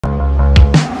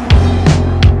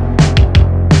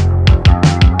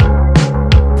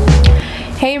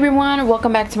Hey everyone,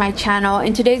 welcome back to my channel.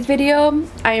 In today's video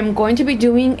I am going to be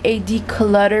doing a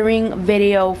decluttering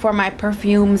video for my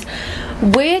perfumes,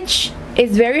 which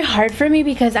is very hard for me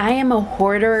because I am a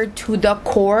hoarder to the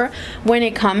core when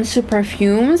it comes to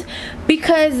perfumes.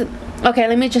 Because okay,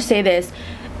 let me just say this,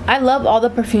 I love all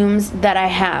the perfumes that I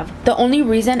have. The only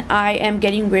reason I am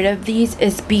getting rid of these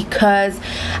is because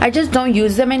I just don't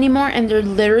use them anymore, and they're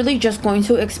literally just going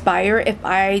to expire if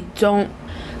I don't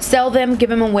sell them,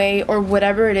 give them away, or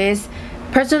whatever it is.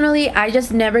 Personally, I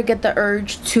just never get the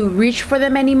urge to reach for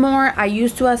them anymore. I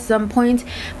used to at some point,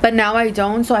 but now I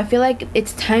don't. So I feel like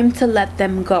it's time to let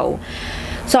them go.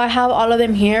 So I have all of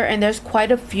them here, and there's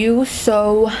quite a few.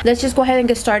 So let's just go ahead and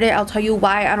get started. I'll tell you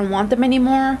why I don't want them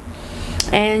anymore.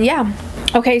 And yeah,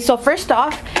 okay, so first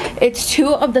off, it's two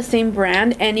of the same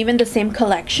brand and even the same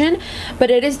collection,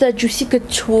 but it is the Juicy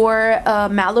Couture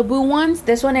Malibu ones.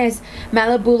 This one is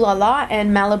Malibu La La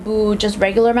and Malibu just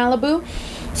regular Malibu.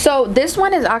 So this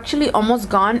one is actually almost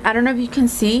gone. I don't know if you can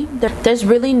see, there's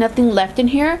really nothing left in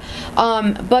here,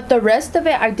 but the rest of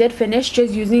it I did finish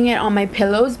just using it on my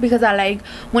pillows because I like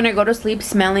when I go to sleep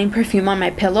smelling perfume on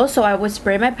my pillow. So I would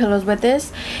spray my pillows with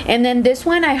this. And then this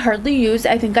one I hardly used.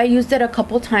 I think I used it a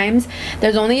couple times.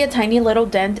 There's only a tiny little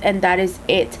dent, and that is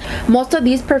it. Most of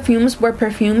these perfumes were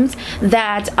perfumes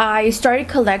that I started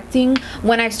collecting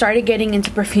when I started getting into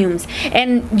perfumes.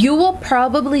 And you will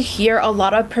probably hear a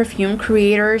lot of perfume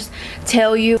creators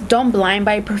tell you don't blind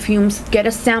buy perfumes, get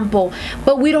a sample,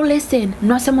 but we don't listen,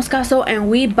 no hacemos caso,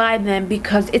 and we buy them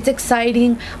because it's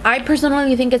exciting. I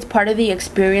personally think it's part of the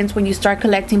experience when you start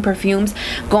collecting perfumes,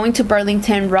 going to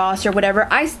Burlington, Ross, or whatever.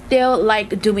 I still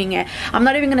like doing it. I'm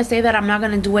not even gonna say that I'm not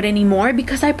gonna do it anymore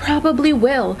because I probably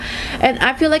will, and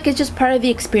I feel like it's just part of the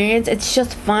experience. It's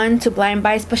just fun to blind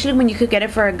buy, especially when you could get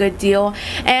it for a good deal.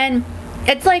 And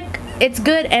it's like, it's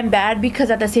good and bad because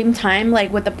at the same time,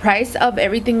 like with the price of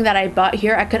everything that I bought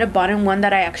here, I could have bought in one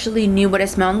that I actually knew what it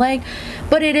smelled like,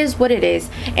 but it is what it is.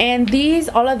 And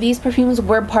all of these perfumes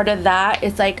were part of that.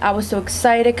 It's like I was so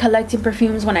excited collecting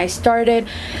perfumes when I started.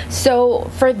 So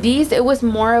for these, it was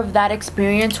more of that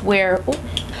experience where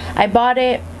I bought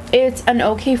it. It's an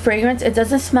okay fragrance. It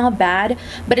doesn't smell bad,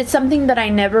 but it's something that I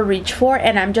never reach for,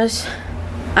 and I'm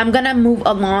gonna move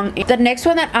along. The next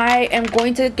one that I am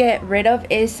going to get rid of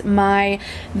is my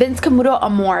Vince Camuto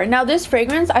Amore. Now this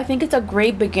fragrance, I think it's a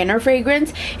great beginner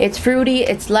fragrance. It's fruity,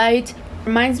 it's light,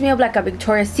 reminds me of like a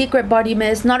Victoria's Secret body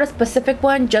mist. Not a specific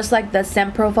one, just like the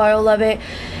scent profile of it.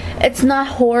 It's not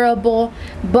horrible,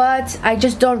 but I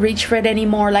just don't reach for it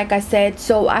anymore, like I said,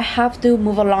 so I have to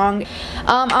move along.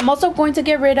 I'm also going to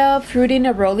get rid of Fruity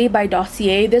Neroli by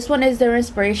Dossier. This one is their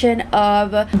inspiration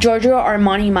of Giorgio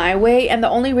Armani My Way, and the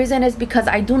only reason is because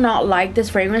I do not like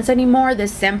this fragrance anymore,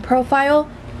 this scent profile.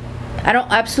 I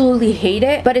don't absolutely hate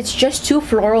it, but it's just too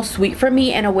floral sweet for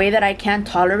me in a way that I can't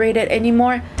tolerate it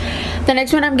anymore. The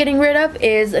next one I'm getting rid of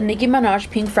is Nicki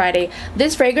Minaj Pink Friday.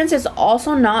 This fragrance is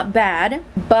also not bad,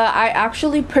 but I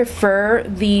actually prefer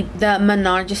the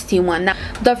Majesty one. Now,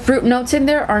 the fruit notes in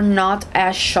there are not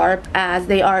as sharp as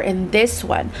they are in this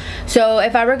one. So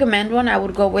if I recommend one, I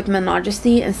would go with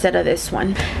Majesty instead of this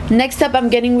one. Next up, I'm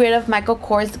getting rid of Michael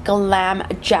Kors Glam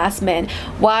Jasmine.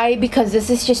 Why? Because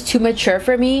this is just too mature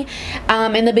for me.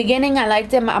 In the beginning, I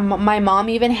liked it. My mom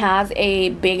even has a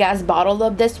big ass bottle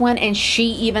of this one, and she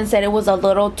even said it was a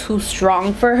little too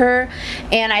strong for her,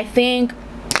 and I think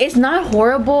it's not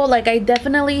horrible. Like, I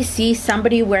definitely see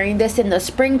somebody wearing this in the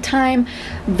springtime.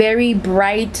 Very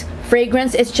bright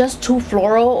fragrance. It's just too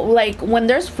floral. Like, when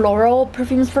there's floral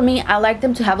perfumes for me, I like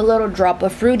them to have a little drop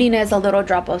of fruitiness, a little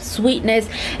drop of sweetness,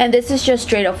 and this is just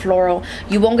straight up floral.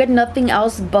 You won't get nothing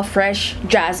else but fresh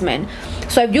jasmine.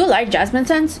 So if you like jasmine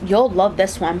scents, you'll love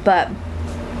this one, but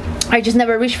I just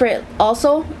never reached for it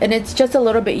also, and it's just a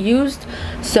little bit used,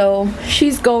 so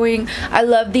she's going. I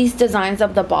love these designs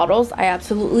of the bottles. I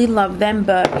absolutely love them,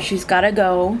 but she's gotta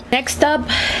go. Next up,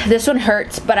 this one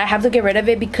hurts, but I have to get rid of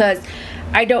it because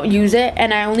I don't use it,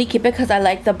 and I only keep it because I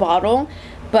like the bottle,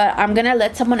 but I'm gonna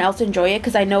let someone else enjoy it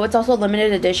because I know it's also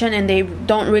limited edition and they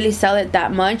don't really sell it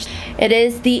that much. It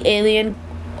is the Alien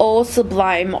Eau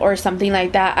Sublime or something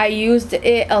like that. I used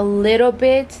it a little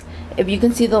bit, if you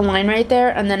can see the line right there,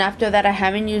 and then after that I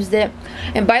haven't used it.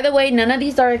 And by the way, none of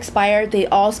these are expired. They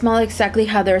all smell exactly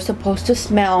how they're supposed to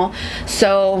smell,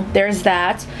 so there's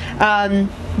that.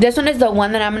 This one is the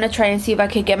one that I'm gonna try and see if I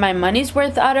could get my money's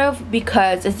worth out of,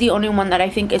 because it's the only one that I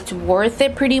think it's worth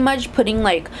it, pretty much putting,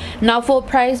 like, not full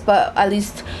price, but at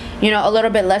least, you know, a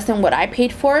little bit less than what I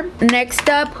paid for. Next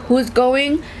up, who's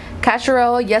going?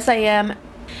 Cacharel. Yes, I am.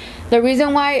 The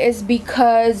reason why is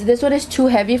because this one is too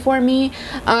heavy for me.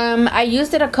 I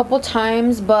used it a couple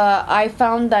times, but I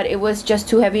found that it was just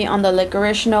too heavy on the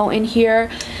licorice note in here.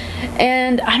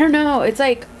 And I don't know, it's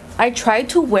like I tried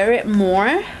to wear it more,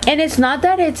 and it's not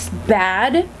that it's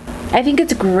bad. I think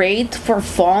it's great for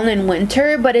fall and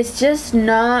winter, but it's just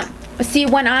not. See,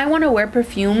 when I want to wear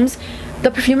perfumes, the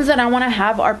perfumes that I want to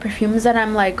have are perfumes that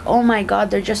I'm like, oh my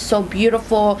god, they're just so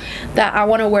beautiful that I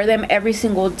want to wear them every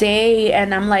single day.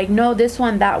 And I'm like, no, this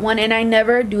one, that one. And I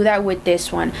never do that with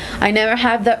this one. I never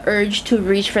have the urge to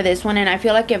reach for this one. And I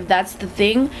feel like if that's the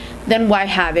thing, then why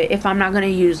have it if I'm not going to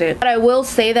use it? But I will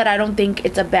say that I don't think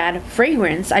it's a bad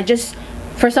fragrance. I just,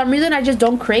 for some reason, I just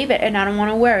don't crave it and I don't want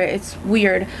to wear it. It's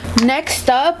weird. Next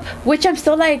up, which I'm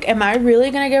still like, am I really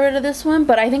going to get rid of this one?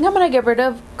 But I think I'm going to get rid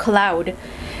of Cloud.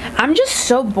 I'm just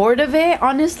so bored of it,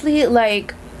 honestly.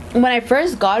 Like, when I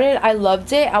first got it, I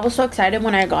loved it. I was so excited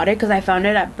when I got it because I found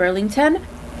it at Burlington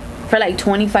for like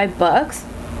 25 bucks.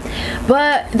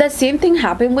 But the same thing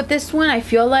happened with this one. I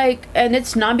feel like, and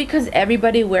it's not because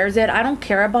everybody wears it. I don't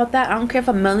care about that. I don't care if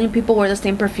a million people wear the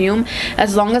same perfume.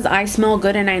 As long as I smell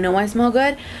good and I know I smell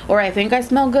good, or I think I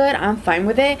smell good, I'm fine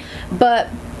with it. But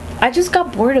I just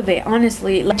got bored of it,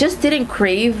 honestly. Like, just didn't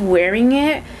crave wearing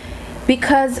it.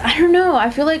 Because I don't know, I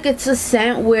feel like it's a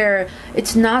scent where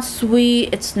it's not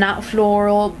sweet, it's not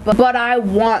floral, but I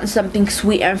want something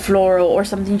sweet and floral, or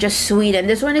something just sweet. And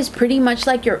this one is pretty much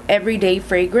like your everyday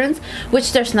fragrance,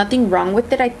 which there's nothing wrong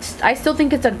with it. I still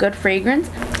think it's a good fragrance,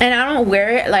 and I don't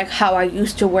wear it like how I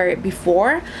used to wear it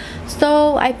before.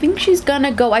 So I think she's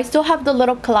gonna go. I still have the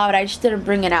little Cloud, I just didn't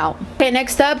bring it out. Okay,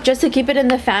 next up, just to keep it in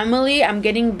the family, I'm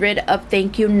getting rid of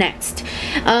Thank You next.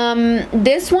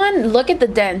 This one, look at the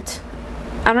dent.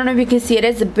 I don't know if you can see it.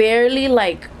 It's barely,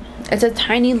 like, it's a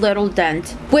tiny little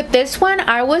dent. With this one,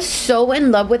 I was so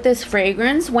in love with this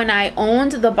fragrance. When I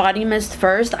owned the body mist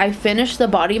first, I finished the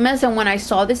body mist, and when I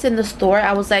saw this in the store,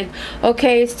 I was like,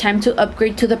 okay, it's time to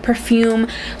upgrade to the perfume.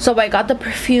 So I got the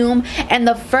perfume, and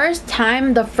the first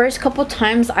couple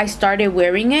times I started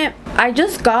wearing it, I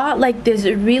just got like this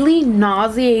really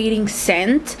nauseating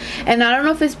scent. And I don't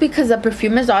know if it's because the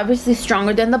perfume is obviously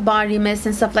stronger than the body mist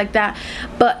and stuff like that,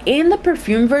 but in the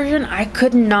perfume version, I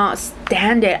could not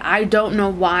stand it. I don't know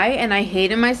why, and I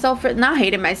hated myself for, not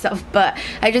hated myself, but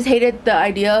I just hated the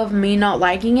idea of me not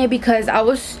liking it, because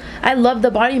I love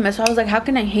the body mist. So I was like, how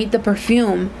can I hate the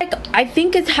perfume? Like, I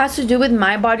think it has to do with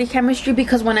my body chemistry,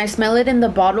 because when I smell it in the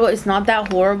bottle, it's not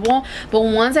that horrible, but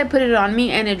once I put it on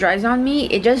me and it dries on me,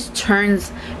 it just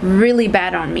turns really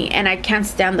bad on me, and I can't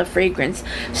stand the fragrance.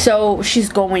 So she's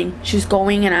going,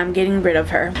 and I'm getting rid of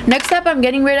her. Next up, I'm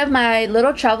getting rid of my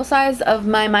little travel size of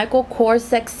my Michael Kors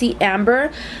Sexy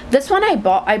Amber. This one I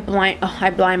bought, I blind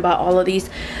bought all of these.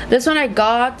 This one I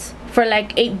got for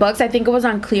like $8. I think it was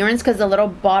on clearance because the little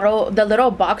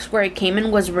box where it came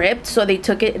in was ripped, so they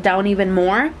took it down even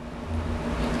more.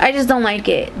 I just don't like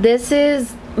it. This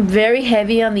is very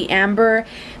heavy on the amber.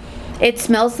 It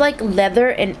smells like leather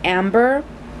and amber,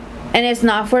 and it's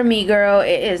not for me, girl.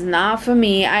 It is not for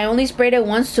me. I only sprayed it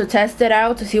once to test it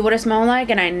out to see what it smelled like,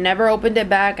 and I never opened it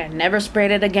back. I never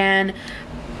sprayed it again.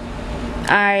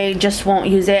 I just won't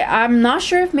use it. I'm not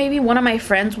sure if maybe one of my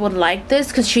friends would like this,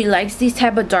 because she likes these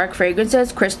type of dark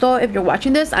fragrances. Crystal, if you're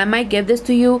watching this, I might give this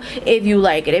to you if you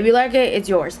like it. If you like it, it's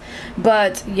yours.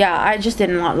 But yeah, I just did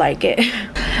not like it.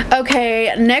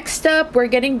 Okay, next up, we're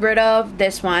getting rid of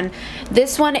this one.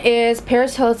 This one is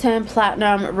Paris Hilton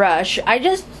Platinum Rush. I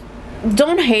just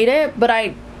don't hate it, but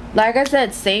like I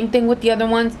said, same thing with the other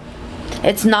ones.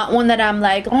 It's not one that I'm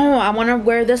like, oh, I want to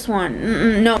wear this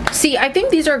one. No. See, I think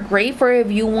these are great for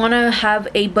if you want to have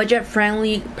a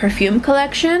budget-friendly perfume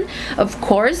collection, of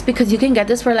course, because you can get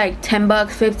this for like 10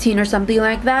 bucks, 15 or something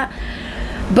like that.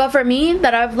 But for me,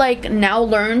 that I've like now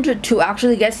learned to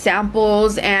actually get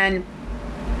samples and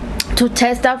to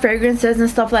test out fragrances and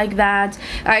stuff like that,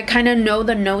 I kind of know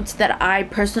the notes that I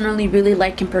personally really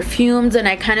like in perfumes, and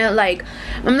I kind of like,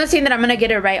 I'm not saying that I'm gonna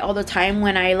get it right all the time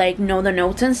when I like know the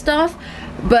notes and stuff,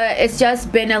 but it's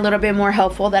just been a little bit more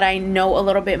helpful that I know a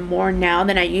little bit more now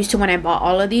than I used to when I bought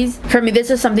all of these. For me, this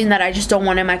is something that I just don't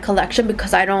want in my collection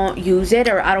because I don't use it,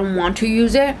 or I don't want to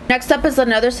use it. Next up is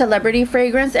another celebrity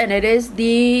fragrance, and it is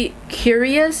the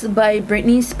Curious by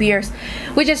Britney Spears,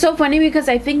 which is so funny because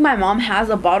I think my mom has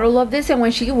a bottle of this, and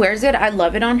when she wears it, I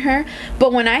love it on her.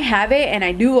 But when I have it, and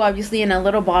I do obviously in a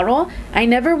little bottle, I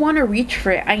never want to reach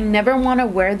for it. I never want to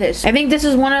wear this. I think this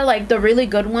is one of like the really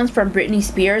good ones from Britney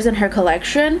Spears in her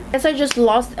collection. I guess I just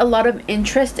lost a lot of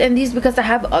interest in these because I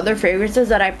have other fragrances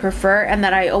that I prefer and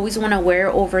that I always want to wear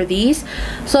over these.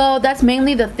 So that's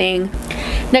mainly the thing.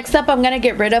 Next up, I'm gonna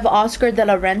get rid of Oscar de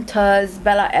la Renta's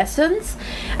Bella Essence.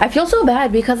 I feel feel so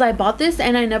bad because I bought this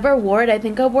and I never wore it. I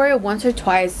think I wore it once or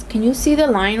twice. Can you see the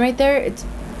line right there? It's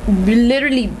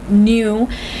literally new.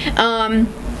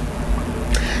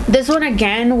 This one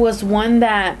again was one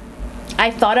that I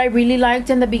thought I really liked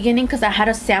in the beginning because I had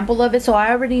a sample of it, so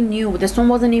I already knew this one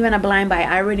wasn't even a blind buy.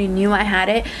 I already knew I had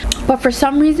it, but for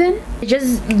some reason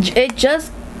it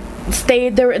just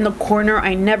stayed there in the corner.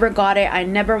 I never got it. I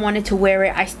never wanted to wear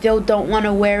it. I still don't want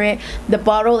to wear it. The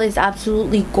bottle is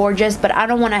absolutely gorgeous, but I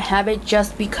don't want to have it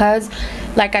just because,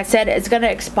 like I said, it's gonna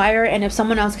expire, and if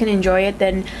someone else can enjoy it,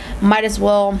 then might as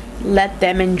well let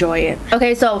them enjoy it.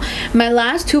 Okay, so my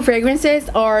last two fragrances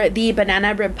are the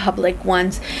Banana Republic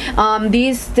ones.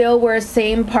 These still were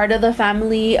same part of the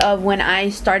family of when I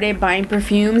started buying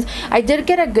perfumes. I did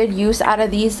get a good use out of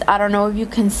these. I don't know if you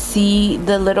can see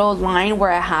the little line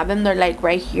where I have them. They're like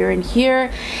right here and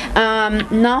here.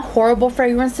 Not horrible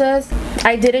fragrances.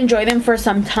 I did enjoy them for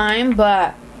some time,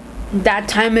 but that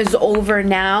time is over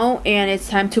now and it's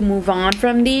time to move on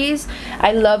from these.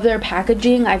 I love their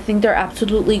packaging. I think they're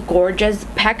absolutely gorgeous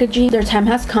packaging. Their time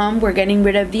has come. We're getting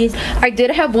rid of these. I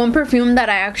did have one perfume that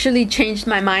I actually changed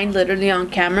my mind literally on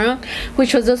camera,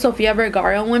 which was the Sofia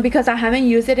Vergara one, because I haven't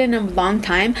used it in a long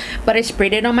time, but I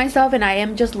sprayed it on myself and I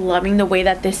am just loving the way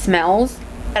that this smells.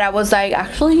 And I was like,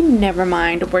 actually never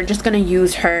mind, we're just gonna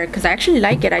use her because I actually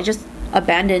like it. I just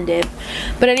abandoned it.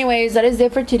 But anyways, that is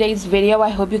it for today's video. I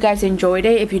hope you guys enjoyed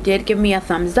it. If you did, give me a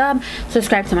thumbs up,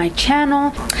 subscribe to my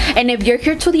channel, and if you're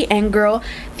here till the end, girl,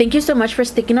 thank you so much for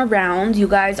sticking around. You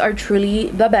guys are truly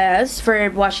the best for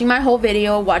watching my whole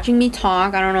video, watching me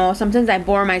talk. I don't know, sometimes I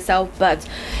bore myself, but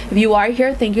if you are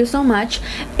here, thank you so much.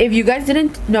 If you guys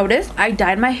didn't notice, I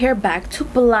dyed my hair back to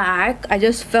black. I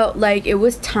just felt like it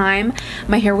was time.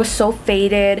 My hair was so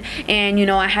faded, and you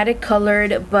know, I had it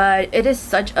colored, but it is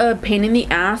such a pain in the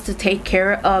ass to take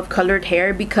care of colored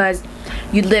hair because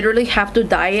you literally have to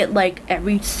dye it like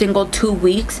every single 2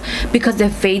 weeks because it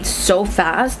fades so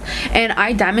fast. And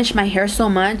I damaged my hair so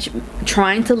much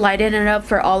trying to lighten it up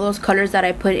for all those colors that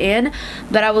I put in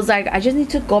that I was like, I just need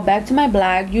to go back to my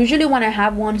black. Usually when I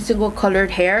have one single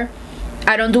colored hair,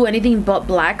 I don't do anything but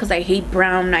black because I hate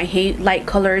brown. I hate light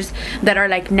colors that are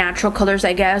like natural colors,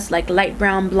 I guess, like light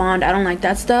brown, blonde. I don't like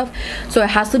that stuff. So it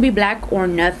has to be black or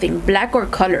nothing, black or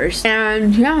colors.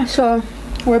 And yeah, so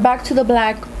we're back to the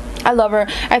black. I love her.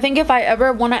 I think if I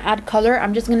ever want to add color,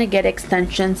 I'm just gonna get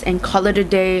extensions and call it a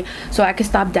day so I can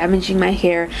stop damaging my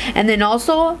hair. And then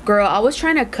also, girl, I was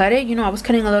trying to cut it, you know, I was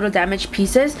cutting a little damaged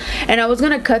pieces, and I was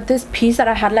gonna cut this piece that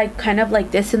I had like kind of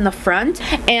like this in the front,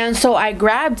 and so I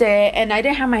grabbed it and I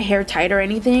didn't have my hair tight or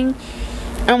anything.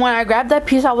 And when I grabbed that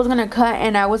piece I was gonna cut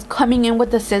and I was coming in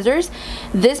with the scissors,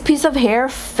 this piece of hair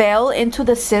fell into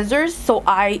the scissors, so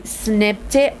I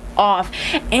snipped it off.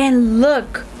 And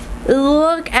look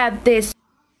at this.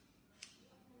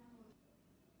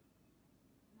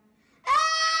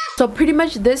 So pretty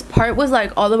much this part was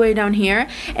like all the way down here,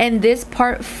 and this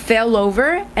part fell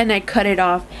over and I cut it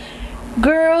off.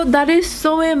 Girl, that is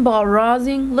so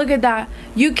embarrassing. Look at that.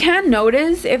 You can't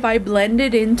notice if I blend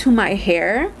it into my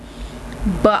hair,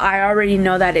 but I already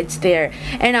know that it's there.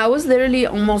 And I was literally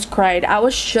almost cried. I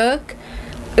was shook.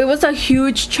 It was a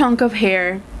huge chunk of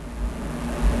hair,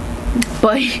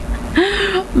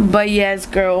 but yes,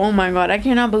 girl, oh my god, I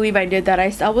cannot believe I did that.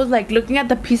 I was like looking at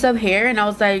the piece of hair and I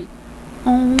was like,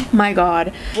 oh my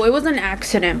god. Well, it was an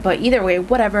accident, but either way,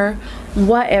 whatever,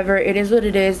 it is what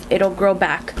it is. It'll grow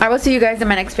back. I will see you guys in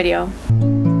my next video.